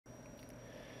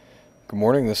Good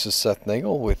morning, this is Seth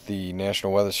Nagel with the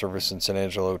National Weather Service in San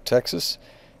Angelo, Texas,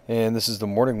 and this is the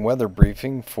morning weather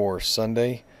briefing for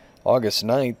Sunday, August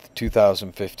 9th,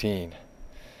 2015.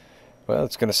 Well,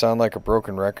 it's going to sound like a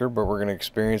broken record, but we're going to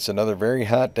experience another very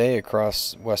hot day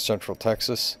across west central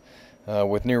Texas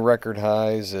with near record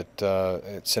highs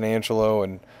at San Angelo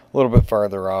and a little bit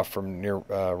farther off from near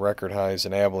record highs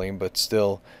in Abilene, but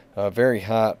still very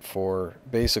hot for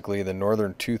basically the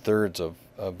northern two-thirds of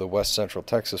the west central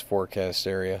Texas forecast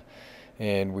area.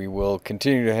 And we will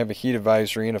continue to have a heat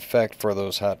advisory in effect for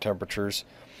those hot temperatures.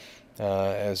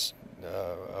 As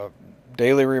a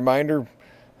daily reminder,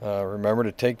 remember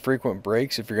to take frequent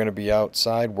breaks if you're going to be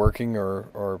outside working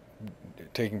or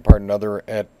taking part in other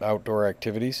outdoor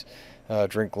activities.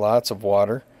 Drink lots of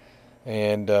water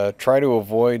and try to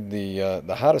avoid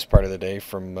the hottest part of the day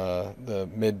from the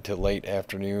mid to late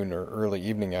afternoon or early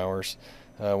evening hours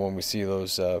when we see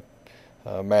those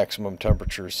maximum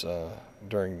temperatures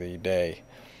during the day.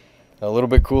 A little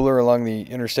bit cooler along the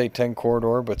Interstate 10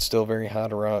 corridor, but still very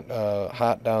hot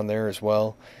hot down there as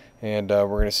well. And we're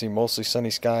going to see mostly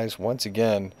sunny skies once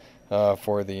again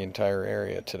for the entire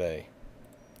area today.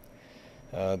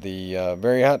 The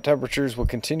very hot temperatures will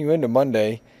continue into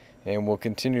Monday, and we'll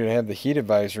continue to have the heat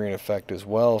advisory in effect as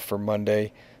well for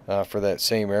Monday for that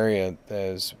same area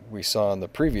as we saw on the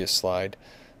previous slide,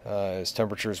 as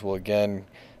temperatures will again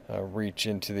reach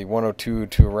into the 102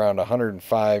 to around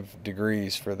 105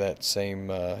 degrees for that same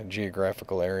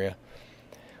geographical area.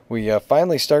 We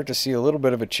finally start to see a little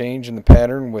bit of a change in the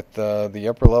pattern with the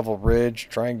upper level ridge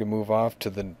trying to move off to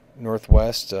the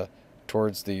northwest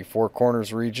towards the Four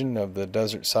Corners region of the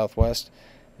desert southwest,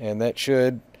 and that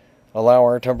should allow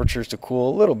our temperatures to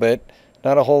cool a little bit.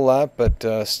 Not a whole lot,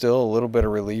 but still a little bit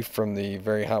of relief from the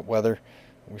very hot weather.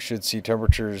 We should see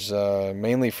temperatures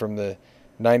mainly from the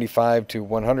 95 to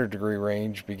 100 degree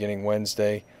range beginning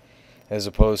Wednesday, as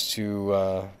opposed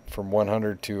to from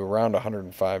 100 to around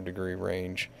 105 degree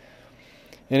range.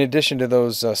 In addition to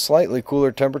those slightly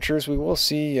cooler temperatures, we will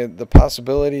see the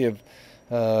possibility of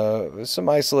some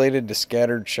isolated to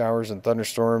scattered showers and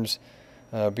thunderstorms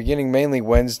beginning mainly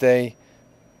Wednesday,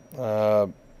 but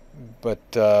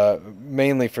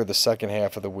mainly for the second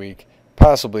half of the week,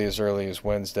 possibly as early as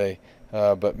Wednesday,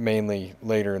 but mainly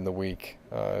later in the week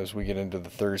as we get into the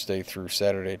Thursday through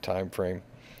Saturday time frame.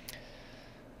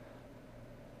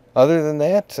 Other than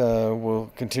that,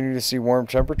 we'll continue to see warm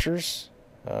temperatures.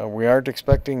 We aren't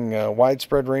expecting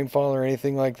widespread rainfall or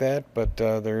anything like that, but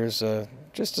there is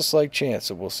just a slight chance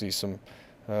that we'll see some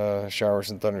showers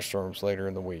and thunderstorms later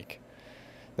in the week.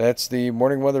 That's the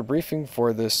morning weather briefing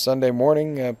for this Sunday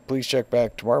morning. Please check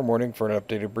back tomorrow morning for an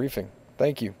updated briefing.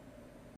 Thank you.